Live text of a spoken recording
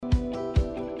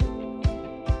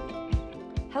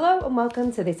Hello and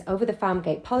welcome to this Over the Farm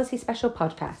Gate Policy Special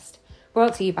podcast,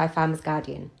 brought to you by Farmers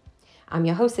Guardian. I'm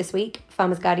your host this week,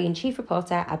 Farmers Guardian Chief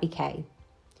Reporter Abby Kay.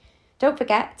 Don't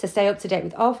forget to stay up to date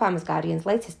with all Farmers Guardian's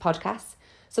latest podcasts.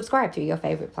 Subscribe through your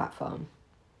favourite platform.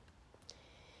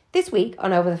 This week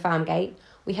on Over the Farm Gate,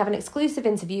 we have an exclusive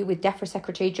interview with DEFRA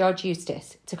Secretary George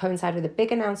Eustice to coincide with a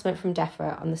big announcement from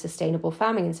DEFRA on the Sustainable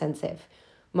Farming Incentive,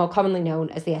 more commonly known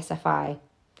as the SFI.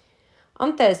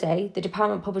 On Thursday, the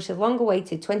department published the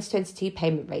long-awaited 2022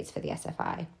 payment rates for the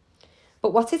SFI.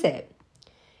 But what is it?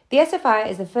 The SFI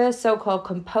is the first so-called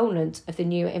component of the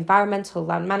new Environmental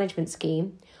Land Management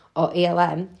Scheme, or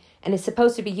ELM, and is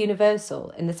supposed to be universal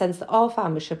in the sense that all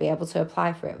farmers should be able to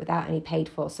apply for it without any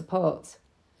paid-for support.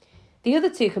 The other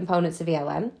two components of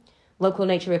ELM, local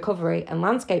nature recovery and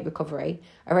landscape recovery,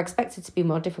 are expected to be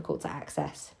more difficult to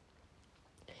access.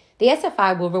 The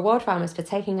SFI will reward farmers for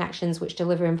taking actions which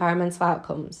deliver environmental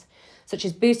outcomes, such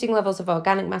as boosting levels of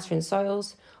organic matter in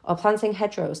soils or planting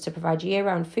hedgerows to provide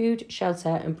year-round food, shelter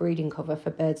and breeding cover for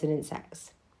birds and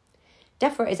insects.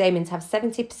 DEFRA is aiming to have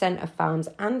 70% of farms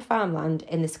and farmland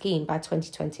in the scheme by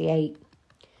 2028.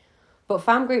 But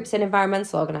farm groups and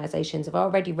environmental organisations have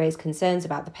already raised concerns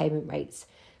about the payment rates,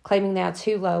 claiming they are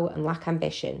too low and lack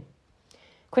ambition.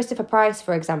 Christopher Price,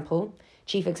 for example,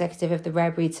 Chief Executive of the Rare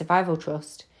Breed Survival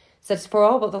Trust, said for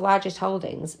all but the largest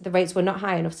holdings, the rates were not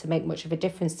high enough to make much of a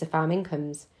difference to farm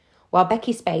incomes, while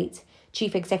Becky Spate,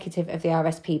 Chief Executive of the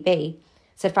RSPB,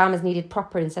 said farmers needed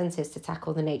proper incentives to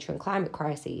tackle the nature and climate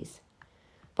crises.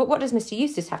 But what does Mr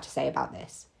Eustice have to say about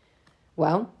this?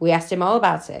 Well, we asked him all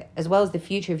about it, as well as the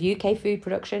future of UK food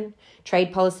production,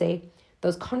 trade policy,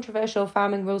 those controversial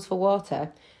farming rules for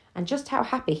water, and just how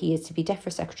happy he is to be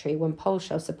DEFRA Secretary when polls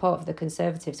show support for the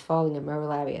Conservatives falling in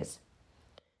rural areas.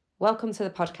 Welcome to the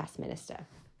podcast, Minister.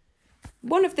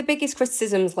 One of the biggest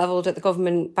criticisms levelled at the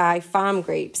government by farm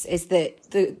groups is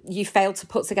that you failed to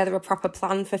put together a proper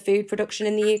plan for food production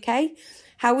in the UK.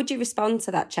 How would you respond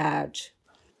to that charge?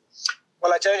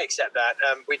 Well, I don't accept that.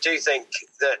 We do think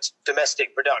that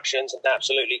domestic production is an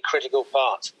absolutely critical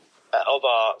part of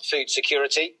our food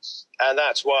security. And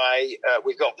that's why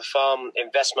we've got the Farm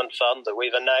Investment Fund that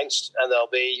we've announced, and there'll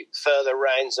be further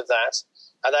rounds of that.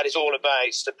 And that is all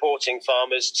about supporting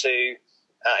farmers to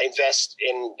invest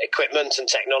in equipment and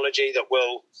technology that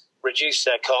will reduce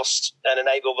their costs and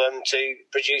enable them to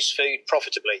produce food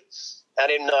profitably.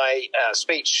 And in my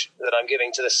speech that I'm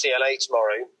giving to the CLA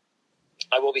tomorrow,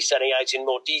 I will be setting out in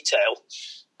more detail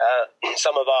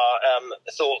some of our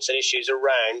thoughts and issues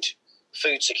around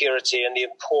food security and the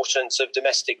importance of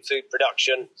domestic food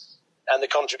production and the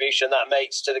contribution that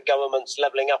makes to the government's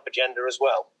levelling up agenda as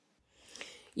well.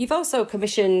 You've also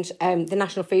commissioned the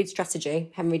National Food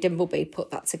Strategy. Henry Dimbleby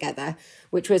put that together,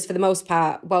 which was for the most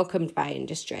part welcomed by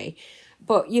industry.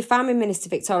 But your Farming Minister,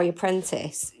 Victoria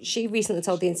Prentice, she recently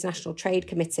told the International Trade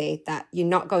Committee that you're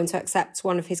not going to accept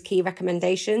one of his key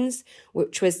recommendations,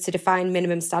 which was to define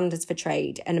minimum standards for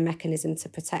trade and a mechanism to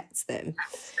protect them.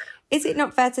 Is it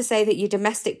not fair to say that your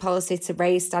domestic policy to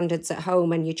raise standards at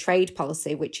home and your trade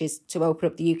policy, which is to open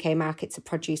up the UK market to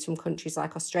produce from countries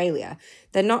like Australia,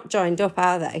 they're not joined up,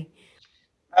 are they?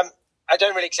 I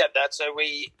don't really accept that. So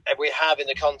we have, in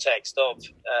the context of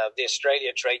the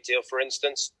Australia trade deal, for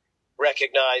instance,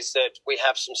 recognise that we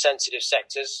have some sensitive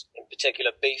sectors, in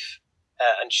particular beef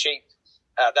and sheep.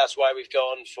 That's why we've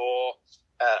gone for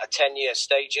a 10-year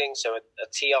staging, so a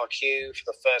TRQ for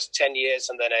the first 10 years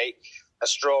and then a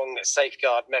strong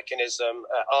safeguard mechanism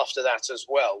after that as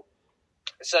well.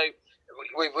 So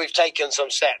we've taken some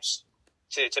steps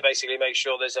to basically make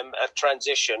sure there's a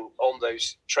transition on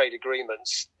those trade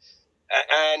agreements.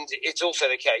 And it's also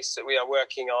the case that we are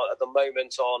working on at the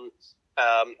moment on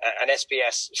an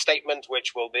SPS statement,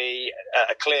 which will be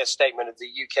a clear statement of the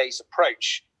UK's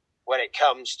approach when it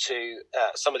comes to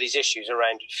some of these issues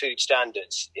around food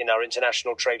standards in our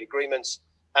international trade agreements.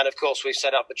 And of course, we've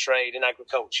set up the Trade and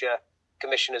Agriculture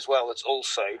Commission as well. That's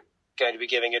also going to be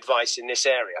giving advice in this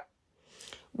area.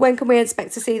 When can we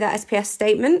expect to see that SPS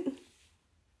statement?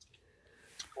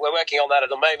 We're working on that at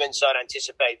the moment, so I'd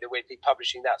anticipate that we'd be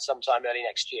publishing that sometime early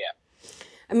next year.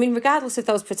 I mean, regardless of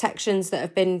those protections that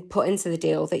have been put into the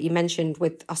deal that you mentioned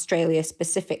with Australia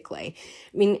specifically,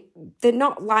 I mean, they're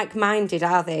not like-minded,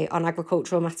 are they, on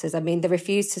agricultural matters? I mean, they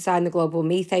refused to sign the Global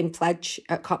Methane Pledge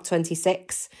at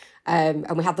COP26,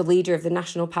 and we had the leader of the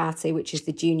National Party, which is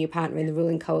the junior partner in the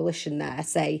ruling coalition there,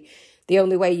 say the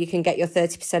only way you can get your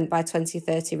 30% by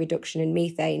 2030 reduction in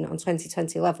methane on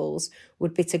 2020 levels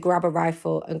would be to grab a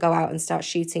rifle and go out and start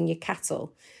shooting your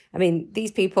cattle. I mean,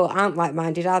 these people aren't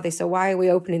like-minded, are they? So why are we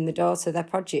opening the door to their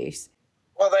produce?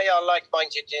 Well, they are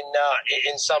like-minded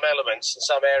in some elements, in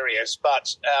some areas,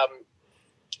 but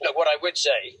Look, what I would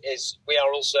say is we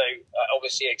are also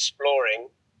obviously exploring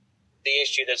the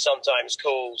issue that's sometimes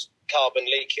called carbon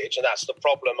leakage, and that's the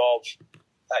problem of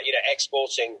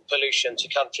exporting pollution to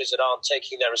countries that aren't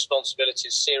taking their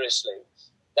responsibilities seriously.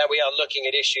 Now, we are looking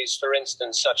at issues, for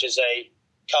instance, such as a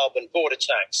carbon border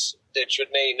tax, that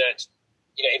would mean that,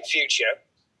 in future,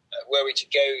 were we to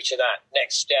go to that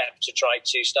next step to try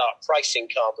to start pricing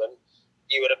carbon,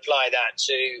 you would apply that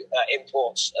to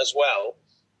imports as well.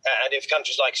 And if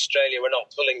countries like Australia were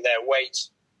not pulling their weight,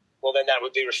 well, then that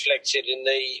would be reflected in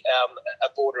the a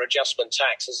border adjustment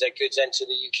tax as their goods enter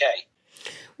the UK.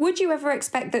 Would you ever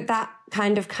expect that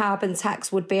kind of carbon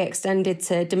tax would be extended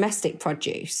to domestic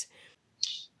produce?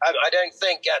 I don't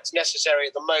think that's necessary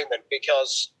at the moment,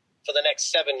 because for the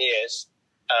next 7 years,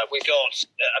 we've got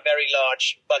a very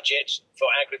large budget for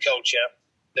agriculture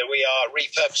that we are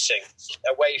repurposing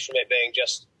away from it being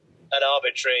just an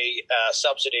arbitrary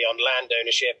subsidy on land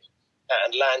ownership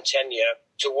and land tenure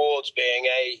towards being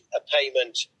a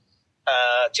payment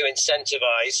to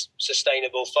incentivize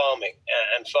sustainable farming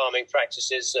and farming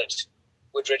practices that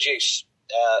would reduce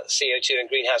CO2 and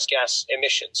greenhouse gas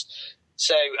emissions.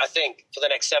 So I think for the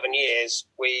next 7 years,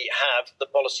 we have the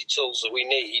policy tools that we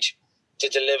need to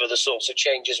deliver the sorts of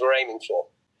changes we're aiming for.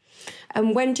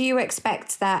 And when do you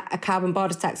expect that a carbon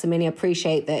border tax? I mean, I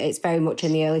appreciate that it's very much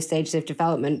in the early stages of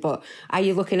development, but are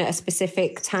you looking at a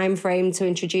specific time frame to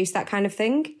introduce that kind of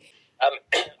thing?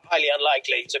 Highly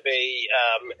unlikely to be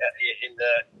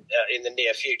in the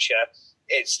near future.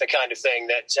 It's the kind of thing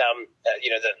that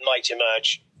that might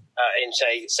emerge in,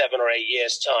 say, 7 or 8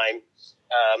 years' time.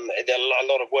 A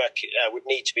lot of work would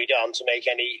need to be done to make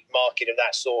any market of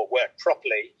that sort work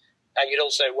properly, and you'd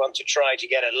also want to try to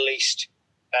get at least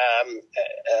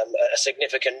a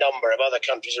significant number of other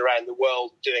countries around the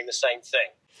world doing the same thing.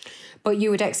 But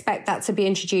you would expect that to be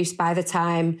introduced by the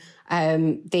time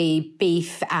the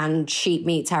beef and sheep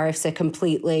meat tariffs are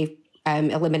completely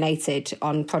eliminated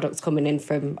on products coming in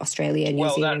from Australia and New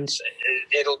Zealand?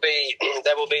 There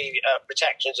will be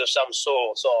protections of some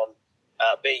sort on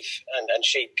beef and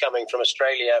sheep coming from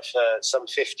Australia for some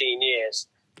 15 years.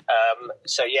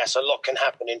 So yes, a lot can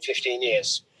happen in 15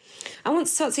 years. I want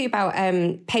to talk to you about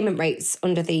payment rates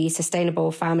under the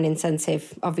Sustainable Farming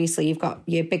Incentive. Obviously, you've got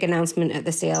your big announcement at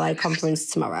the CLA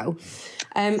conference tomorrow.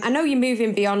 I know you're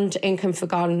moving beyond income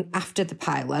forgone after the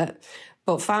pilot,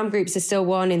 but farm groups are still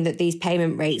warning that these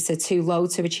payment rates are too low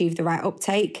to achieve the right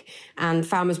uptake, and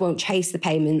farmers won't chase the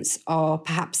payments or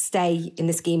perhaps stay in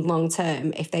the scheme long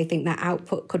term if they think that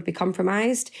output could be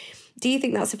compromised. Do you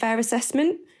think that's a fair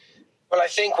assessment? Well, I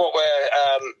think what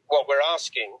we're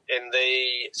asking in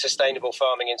the Sustainable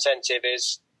Farming Incentive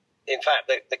is, in fact,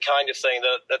 the kind of thing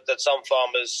that some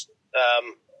farmers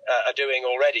are doing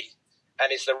already,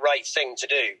 and is the right thing to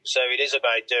do. So it is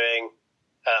about doing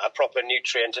a proper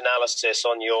nutrient analysis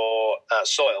on your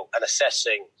soil and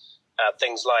assessing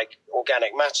things like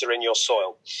organic matter in your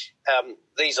soil.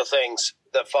 These are things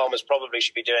that farmers probably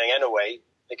should be doing anyway,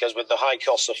 because with the high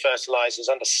costs of fertilizers,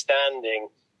 understanding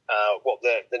what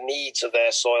the needs of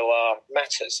their soil are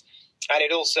matters. And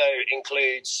it also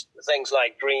includes things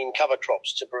like green cover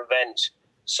crops to prevent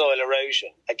soil erosion.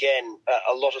 Again,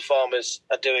 a lot of farmers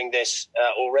are doing this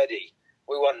already.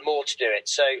 We want more to do it.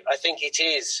 So I think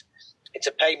it's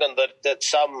a payment that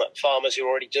some farmers who are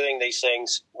already doing these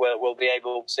things will be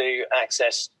able to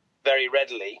access very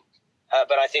readily.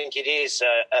 But I think it is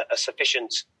a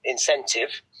sufficient incentive.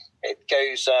 It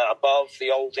goes above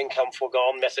the old income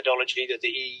foregone methodology that the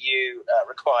EU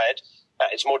required.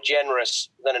 It's more generous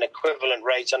than an equivalent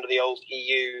rate under the old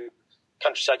EU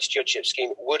countryside stewardship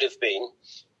scheme would have been.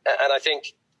 And I think,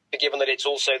 given that it's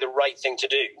also the right thing to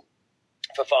do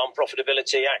for farm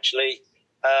profitability, actually,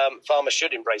 farmers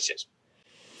should embrace it.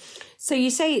 So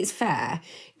you say it's fair.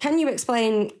 Can you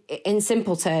explain in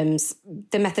simple terms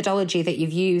the methodology that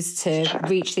you've used to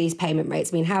reach these payment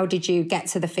rates? I mean, how did you get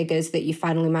to the figures that you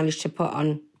finally managed to put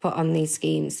on these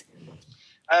schemes?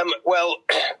 Well,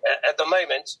 at the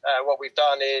moment, what we've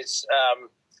done is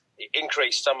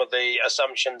increase some of the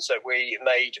assumptions that we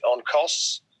made on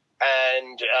costs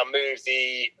and move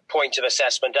the point of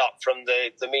assessment up from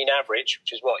the mean average,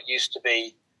 which is what used to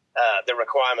be the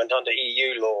requirement under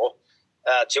EU law,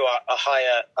 to a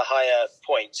higher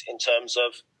point in terms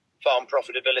of farm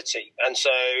profitability. And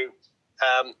so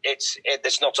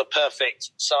it's not a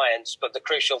perfect science, but the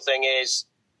crucial thing is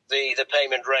the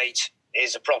payment rate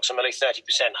is approximately 30%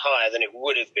 higher than it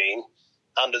would have been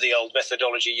under the old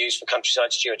methodology used for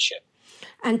countryside stewardship.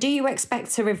 And do you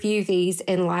expect to review these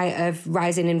in light of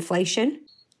rising inflation?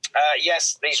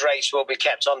 Yes, these rates will be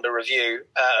kept under review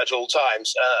at all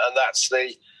times, and that's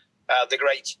the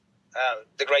great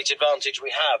the great advantage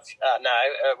we have now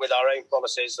with our own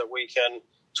policies that we can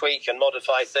tweak and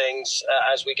modify things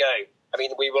as we go. I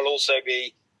mean, we will also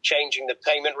be changing the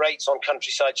payment rates on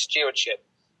countryside stewardship.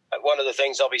 One of the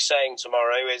things I'll be saying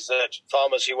tomorrow is that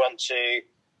farmers who want to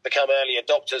become early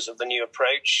adopters of the new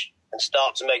approach and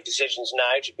start to make decisions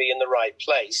now to be in the right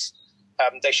place,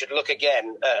 they should look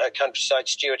again at countryside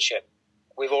stewardship.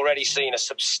 We've already seen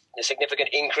a significant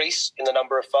increase in the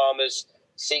number of farmers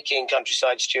seeking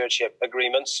countryside stewardship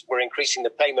agreements. We're increasing the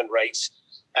payment rates,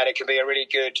 and it can be a really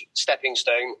good stepping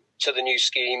stone to the new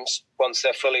schemes once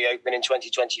they're fully open in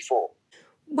 2024.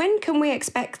 When can we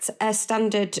expect a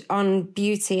standard on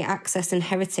beauty, access and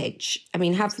heritage? I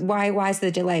mean, why is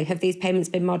the delay? Have these payments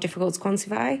been more difficult to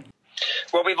quantify?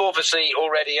 Well, we've obviously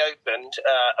already opened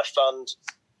a fund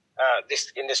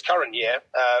in this current year,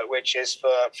 which is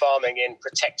for farming in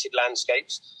protected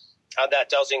landscapes. And that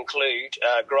does include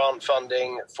grant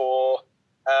funding for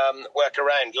work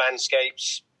around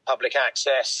landscapes, public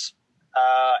access,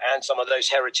 and some of those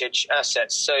heritage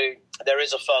assets. So there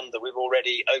is a fund that we've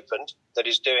already opened that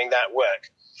is doing that work.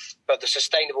 But the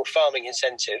sustainable farming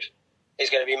incentive is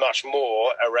going to be much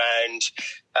more around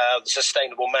the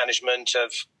sustainable management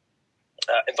of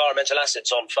environmental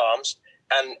assets on farms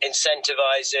and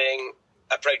incentivising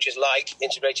approaches like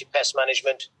integrated pest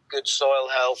management, good soil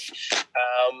health,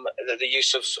 the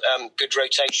use of good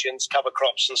rotations, cover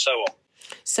crops and so on.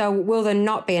 So will there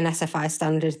not be an SFI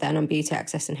standard then on beauty,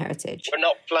 access and heritage? We're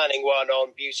not planning one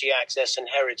on beauty, access and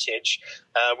heritage.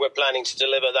 We're planning to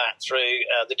deliver that through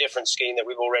the different scheme that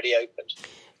we've already opened.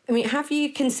 I mean, have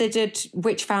you considered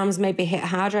which farms may be hit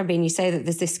harder? I mean, you say that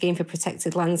there's this scheme for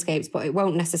protected landscapes, but it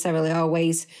won't necessarily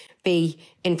always be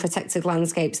in protected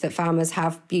landscapes that farmers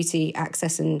have beauty,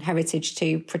 access and heritage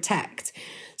to protect.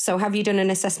 So have you done an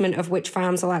assessment of which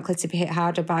farms are likely to be hit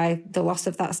harder by the loss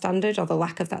of that standard or the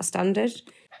lack of that standard?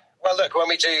 Well, look, when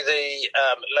we do the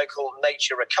local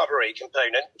nature recovery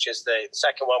component, which is the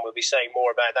second one, we'll be saying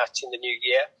more about that in the new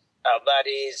year. That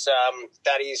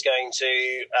is going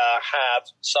to have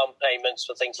some payments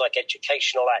for things like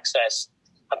educational access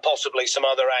and possibly some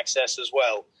other access as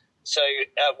well. So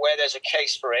where there's a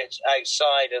case for it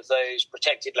outside of those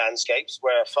protected landscapes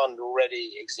where a fund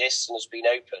already exists and has been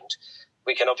opened,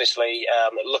 we can obviously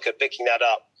look at picking that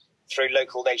up through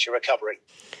local nature recovery.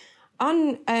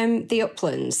 On the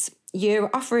uplands,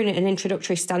 you're offering an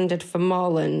introductory standard for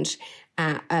moorland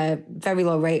at a very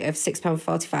low rate of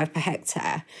 £6.45 per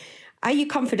hectare. Are you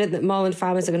confident that moorland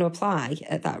farmers are going to apply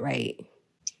at that rate?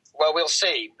 Well, we'll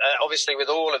see. Obviously, with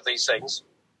all of these things,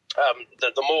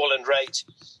 the moorland rate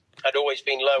had always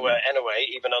been lower anyway,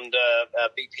 even under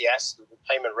BPS. The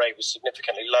payment rate was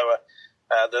significantly lower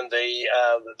than the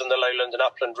lowland and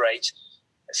upland rate.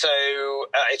 So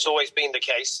it's always been the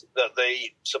case that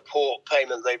the support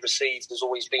payment they've received has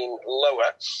always been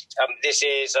lower. This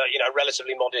is a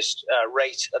relatively modest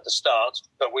rate at the start,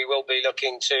 but we will be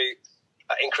looking to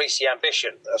increase the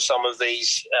ambition of some of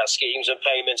these schemes and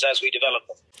payments as we develop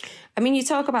them. I mean, you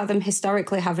talk about them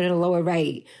historically having a lower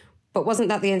rate, but wasn't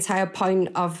that the entire point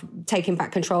of taking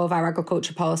back control of our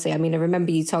agriculture policy? I mean, I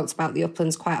remember you talked about the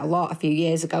uplands quite a lot a few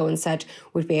years ago and said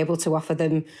we'd be able to offer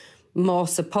them more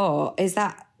support. Is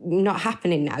that not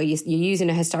happening now? You're using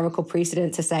a historical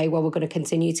precedent to say, well, we're going to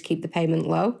continue to keep the payment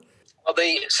low? Well,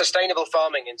 the sustainable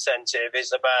farming incentive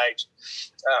is about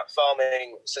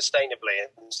farming sustainably.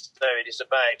 And so it is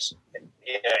about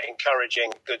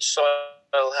encouraging good soil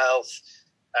health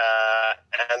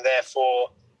and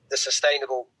therefore the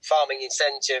sustainable farming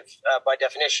incentive, by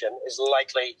definition, is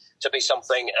likely to be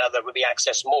something that would be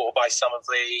accessed more by some of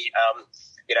the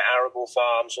arable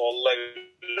farms or low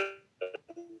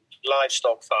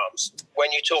livestock farms.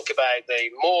 When you talk about the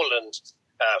moorland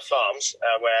farms,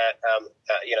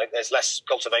 where there's less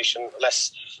cultivation,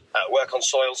 less work on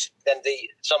soils, then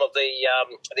some of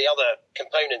the other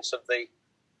components of the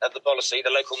policy,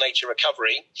 the local nature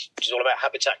recovery, which is all about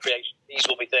habitat creation, these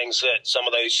will be things that some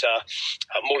of those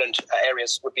moorland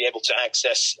areas would be able to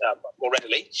access more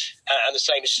readily. And the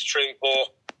same is true for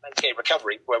landscape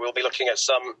recovery, where we'll be looking at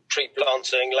some tree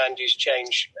planting, land use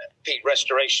change, peat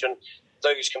restoration.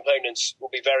 Those components will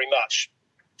be very much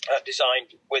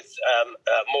designed with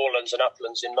moorlands and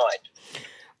uplands in mind.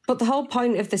 But the whole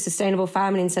point of the sustainable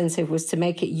farming incentive was to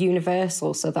make it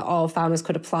universal so that all farmers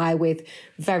could apply with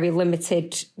very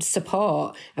limited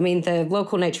support. I mean, the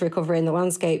local nature recovery and the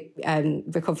landscape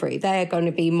recovery, they're going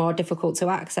to be more difficult to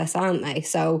access, aren't they?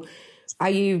 So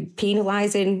are you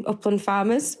penalising upland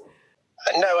farmers?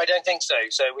 No, I don't think so.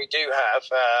 So we do have,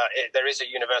 there is a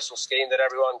universal scheme that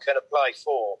everyone can apply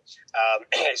for.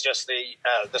 It's just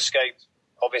the scope,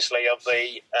 obviously, of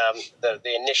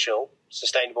the initial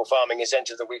sustainable farming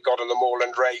incentive that we've got on the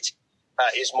moorland rate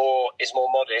is more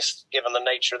modest, given the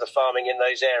nature of the farming in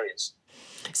those areas.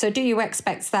 So do you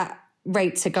expect that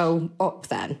rate to go up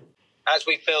then? As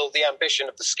we build the ambition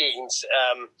of the schemes,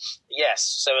 yes.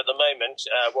 So at the moment,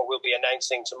 what we'll be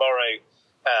announcing tomorrow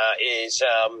is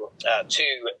 2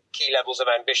 key levels of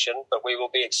ambition, but we will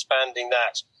be expanding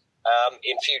that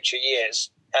in future years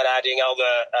and adding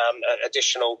other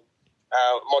additional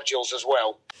modules as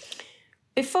well.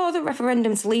 Before the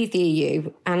referendum to leave the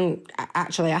EU, and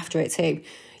actually after it too,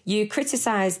 you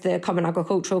criticised the Common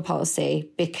Agricultural Policy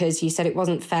because you said it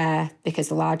wasn't fair because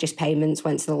the largest payments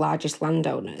went to the largest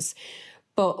landowners.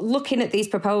 But looking at these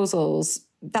proposals,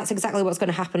 that's exactly what's going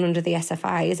to happen under the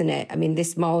SFI, isn't it? I mean,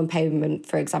 this Moorland payment,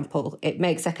 for example, it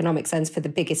makes economic sense for the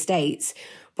big estates,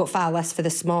 but far less for the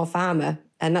small farmer.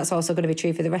 And that's also going to be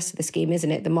true for the rest of the scheme,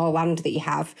 isn't it? The more land that you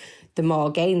have, the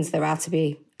more gains there are to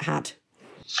be had.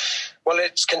 Well,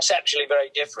 it's conceptually very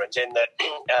different in that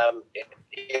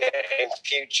in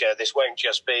future, this won't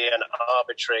just be an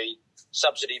arbitrary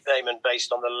subsidy payment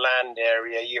based on the land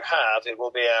area you have. It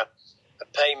will be a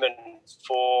payment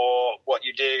for what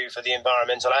you do for the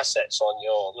environmental assets on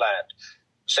your land.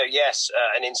 So, yes,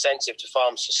 an incentive to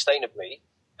farm sustainably.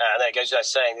 And that goes without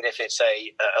saying that if it's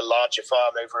a larger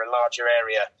farm over a larger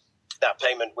area, that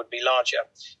payment would be larger.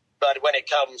 But when it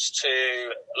comes to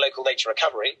local nature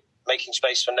recovery, making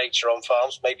space for nature on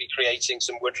farms, maybe creating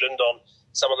some woodland on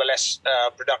some of the less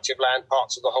productive land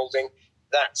parts of the holding,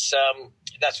 that's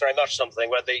very much something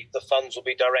where the funds will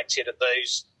be directed at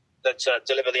those that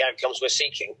deliver the outcomes we're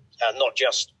seeking, not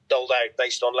just doled out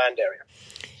based on land area.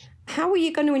 How are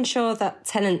you going to ensure that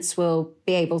tenants will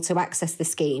be able to access the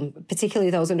scheme, particularly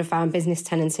those under farm business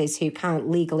tenancies who can't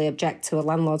legally object to a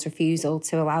landlord's refusal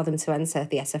to allow them to enter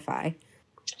the SFI?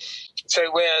 So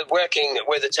we're working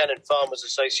with the Tenant Farmers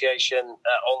Association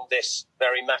on this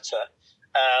very matter.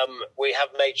 We have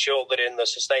made sure that in the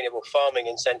sustainable farming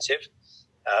incentive,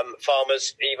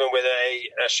 farmers, even with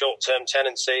a short-term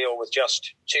tenancy or with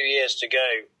just 2 years to go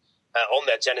on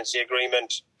their tenancy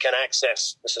agreement, can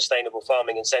access the sustainable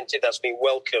farming incentive. That's been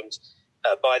welcomed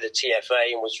by the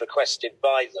TFA and was requested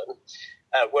by them.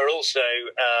 We're also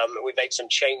we've made some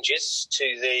changes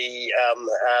to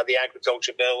the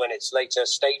Agriculture Bill in its later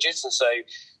stages, and so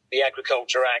the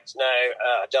Agriculture Act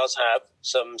now does have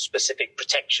some specific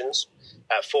protections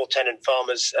for tenant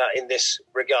farmers in this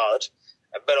regard.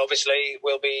 But obviously,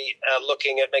 we'll be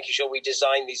looking at making sure we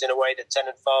design these in a way that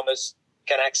tenant farmers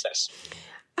can access.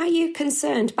 Are you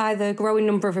concerned by the growing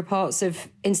number of reports of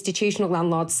institutional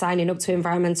landlords signing up to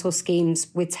environmental schemes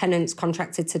with tenants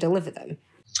contracted to deliver them?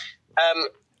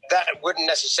 That wouldn't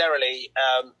necessarily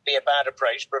be a bad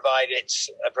approach,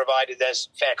 provided there's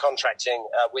fair contracting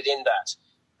within that.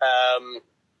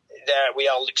 There we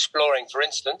are exploring, for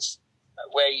instance,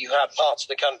 where you have parts of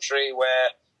the country where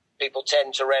people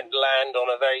tend to rent land on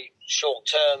a very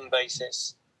short-term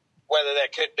basis, whether there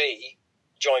could be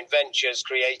joint ventures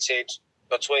created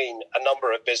between a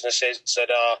number of businesses that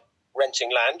are renting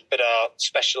land but are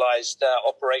specialised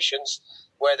operations,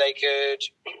 where they could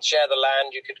share the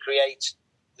land. You could create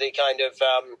the kind of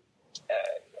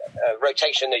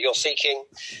rotation that you're seeking,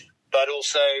 but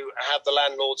also have the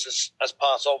landlords as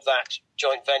part of that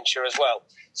joint venture as well.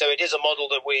 So it is a model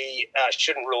that we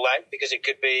shouldn't rule out, because it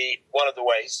could be one of the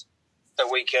ways that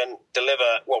we can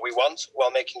deliver what we want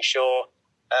while making sure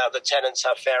the tenants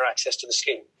have fair access to the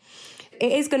scheme.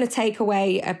 It is going to take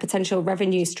away a potential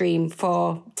revenue stream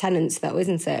for tenants, though,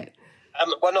 isn't it?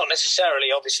 Well, not necessarily.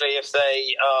 Obviously, if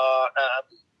they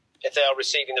are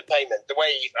receiving the payment, the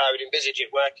way I would envisage it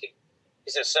working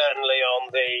is that certainly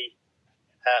on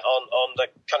the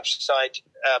countryside,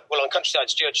 on countryside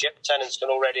stewardship, tenants can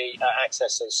already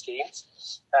access those schemes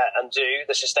and do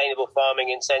the sustainable farming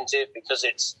incentive, because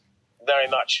it's very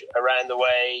much around the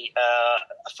way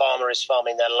a farmer is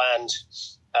farming their land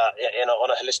on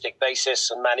a holistic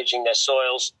basis and managing their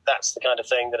soils. That's the kind of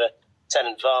thing that a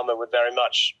tenant farmer would very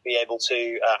much be able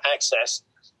to access.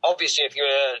 Obviously, if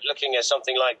you're looking at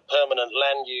something like permanent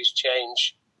land use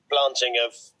change, planting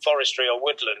of forestry or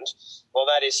woodland, well,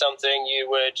 that is something you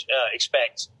would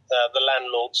expect the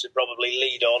landlord to probably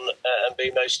lead on and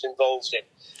be most involved in.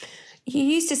 You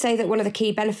used to say that one of the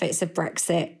key benefits of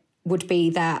Brexit would be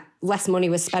that less money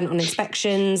was spent on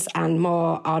inspections and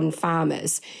more on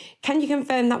farmers. Can you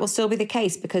confirm that will still be the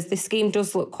case? Because this scheme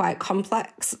does look quite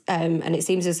complex, and it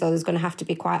seems as though there's going to have to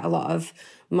be quite a lot of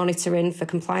monitoring for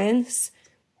compliance.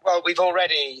 Well, we've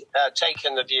already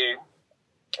taken the view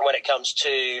when it comes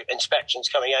to inspections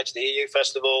coming out of the EU.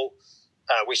 First of all,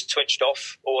 we switched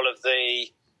off all of the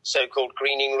so-called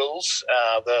greening rules,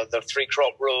 the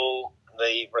three-crop rule,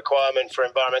 the requirement for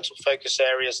environmental focus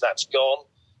areas, that's gone.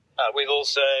 We've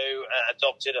also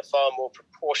adopted a far more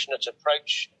proportionate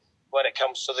approach when it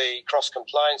comes to the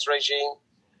cross-compliance regime,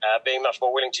 being much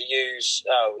more willing to use,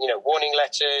 warning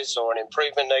letters or an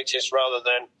improvement notice rather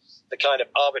than the kind of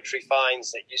arbitrary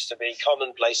fines that used to be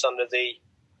commonplace under the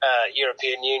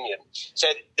European Union. So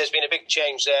there's been a big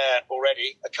change there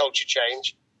already, a culture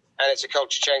change, and it's a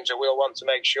culture change that we'll want to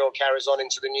make sure carries on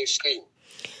into the new scheme.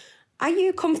 Are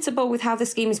you comfortable with how the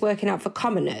scheme is working out for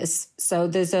commoners? So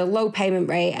there's a low payment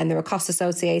rate and there are costs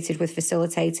associated with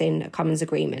facilitating a commons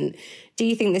agreement. Do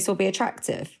you think this will be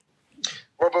attractive?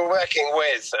 Well, we're working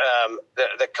with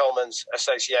the Commons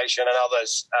Association and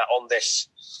others on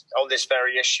this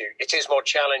very issue. It is more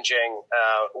challenging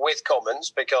with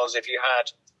Commons because if you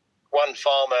had one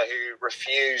farmer who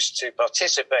refused to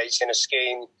participate in a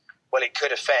scheme, well, it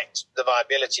could affect the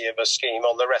viability of a scheme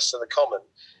on the rest of the common.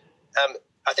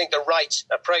 I think the right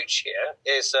approach here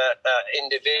is that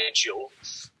individual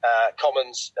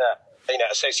commons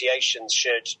associations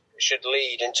should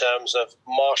lead in terms of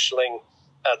marshalling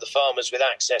the farmers with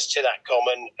access to that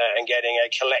common and getting a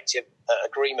collective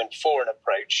agreement for an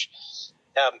approach.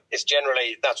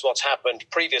 That's what's happened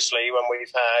previously when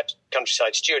we've had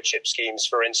countryside stewardship schemes,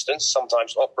 for instance,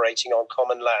 sometimes operating on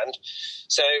common land.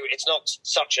 So it's not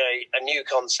such a new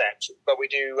concept, but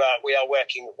we are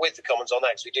working with the Commons on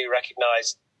that because we do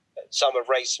recognise some have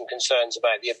raised some concerns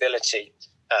about the ability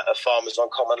of farmers on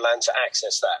common land to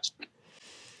access that.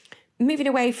 Moving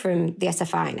away from the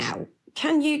SFI now,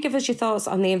 can you give us your thoughts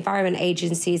on the Environment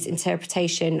Agency's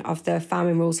interpretation of the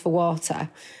farming rules for water?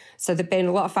 So there have been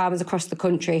a lot of farmers across the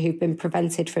country who've been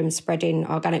prevented from spreading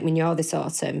organic manure this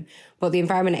autumn, but the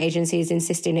Environment Agency is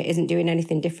insisting it isn't doing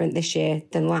anything different this year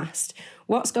than last.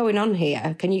 What's going on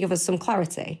here? Can you give us some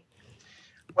clarity?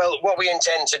 Well, what we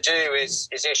intend to do is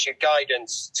issue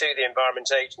guidance to the Environment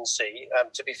Agency.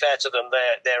 To be fair to them,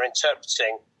 they're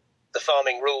interpreting the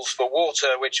farming rules for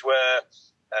water, which were,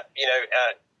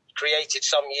 created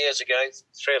some years ago,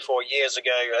 3 or 4 years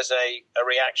ago, as a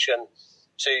reaction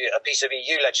to a piece of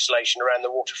EU legislation around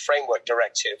the Water Framework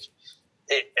Directive.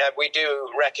 We do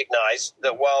recognise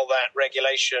that while that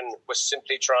regulation was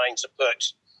simply trying to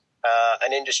put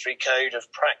an industry code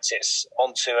of practice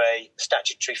onto a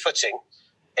statutory footing,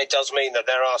 it does mean that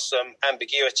there are some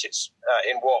ambiguities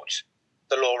in what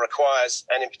the law requires,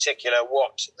 and in particular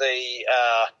what the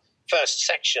first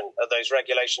section of those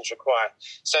regulations require.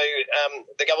 So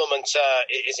the government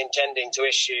is intending to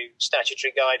issue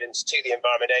statutory guidance to the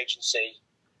Environment Agency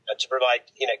to provide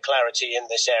clarity in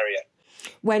this area.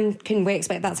 When can we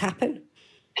expect that to happen?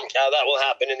 That will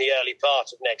happen in the early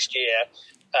part of next year.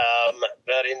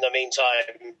 But in the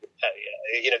meantime,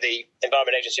 the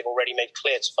Environment Agency have already made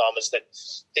clear to farmers that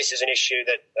this is an issue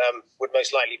that would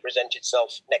most likely present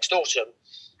itself next autumn.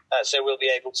 So we'll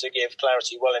be able to give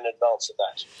clarity well in advance of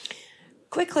that.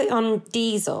 Quickly on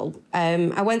diesel,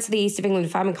 I went to the East of England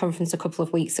Farming Conference a couple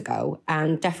of weeks ago,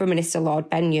 and DEFRA Minister Lord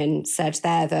Benyon said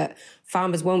there that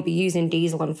farmers won't be using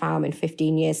diesel on farm in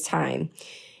 15 years' time.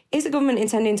 Is the government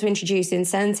intending to introduce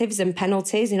incentives and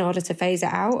penalties in order to phase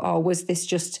it out, or was this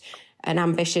just an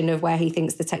ambition of where he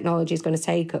thinks the technology is going to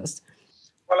take us?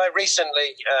 Well, I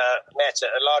recently met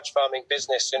a large farming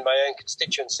business in my own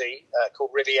constituency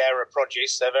called Riviera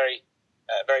Produce. They're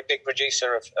a very big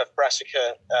producer of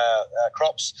brassica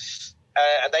crops.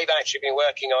 And they've actually been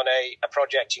working on a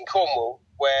project in Cornwall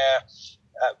where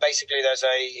basically there's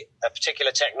a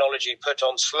particular technology put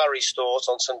on slurry stores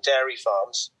on some dairy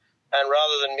farms. And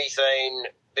rather than methane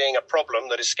being a problem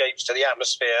that escapes to the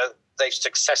atmosphere, they've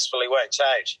successfully worked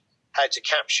out how to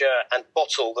capture and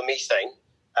bottle the methane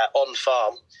on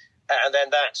farm. And then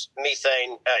that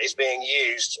methane is being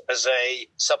used as a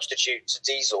substitute to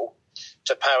diesel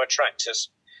to power tractors.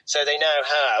 So they now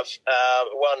have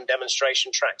one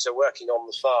demonstration tractor working on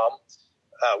the farm,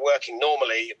 working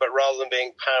normally, but rather than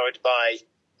being powered by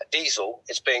diesel,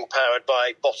 it's being powered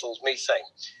by bottled methane.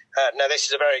 Now, this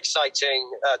is a very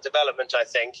exciting development, I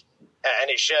think, and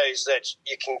it shows that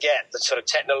you can get the sort of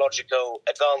technological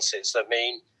advances that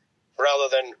mean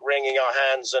rather than wringing our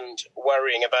hands and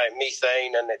worrying about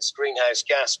methane and its greenhouse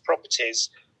gas properties,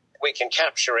 we can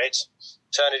capture it,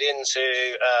 turn it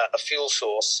into a fuel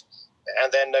source,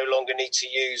 and then no longer need to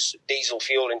use diesel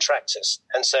fuel in tractors.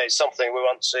 And so it's something we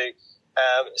want to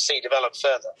see develop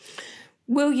further.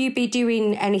 Will you be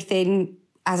doing anything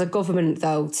as a government,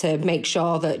 though, to make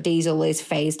sure that diesel is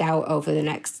phased out over the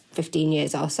next 15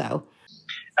 years or so?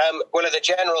 Well, the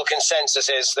general consensus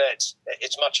is that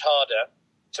it's much harder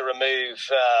to remove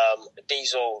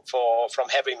diesel from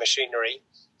heavy machinery,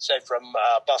 so from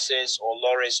buses or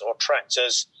lorries or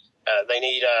tractors, They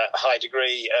need a high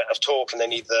degree of torque, and they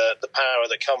need the power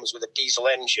that comes with a diesel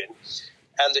engine.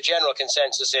 And the general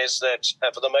consensus is that,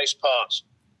 for the most part,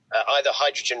 either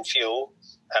hydrogen fuel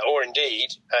or indeed,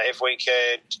 if we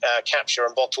could capture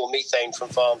and bottle methane from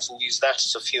farms and use that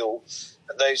as a fuel,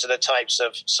 those are the types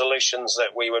of solutions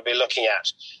that we would be looking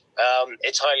at.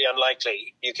 It's highly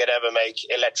unlikely you could ever make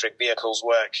electric vehicles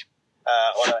work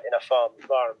in a farm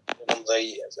environment, given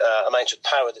the amount of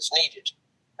power that's needed.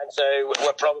 And so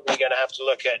we're probably going to have to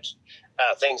look at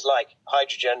things like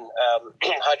hydrogen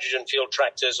fueled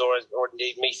tractors or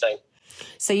indeed methane.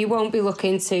 So you won't be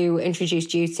looking to introduce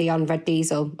duty on red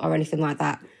diesel or anything like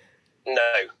that?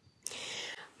 No.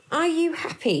 Are you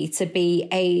happy to be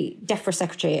a DEFRA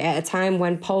secretary at a time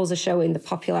when polls are showing the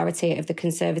popularity of the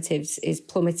Conservatives is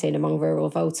plummeting among rural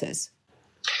voters?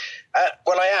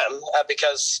 Well, I am,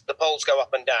 because the polls go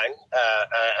up and down,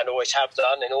 and always have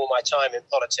done in all my time in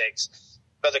politics.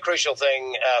 But the crucial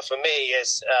thing for me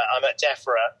is I'm at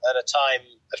DEFRA at a time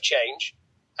of change,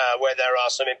 where there are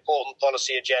some important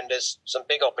policy agendas, some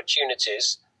big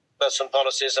opportunities, but some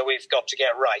policies that we've got to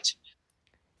get right.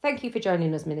 Thank you for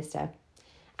joining us, Minister.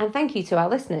 And thank you to our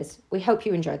listeners. We hope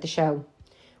you enjoyed the show.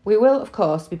 We will, of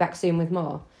course, be back soon with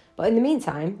more. But in the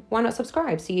meantime, why not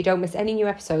subscribe so you don't miss any new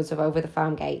episodes of Over the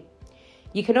Farm Gate?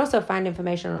 You can also find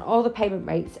information on all the payment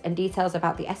rates and details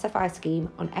about the SFI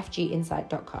scheme on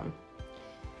fginsight.com.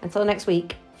 Until next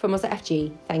week, from us at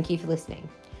FG, thank you for listening.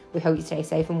 We hope you stay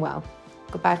safe and well.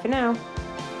 Goodbye for now.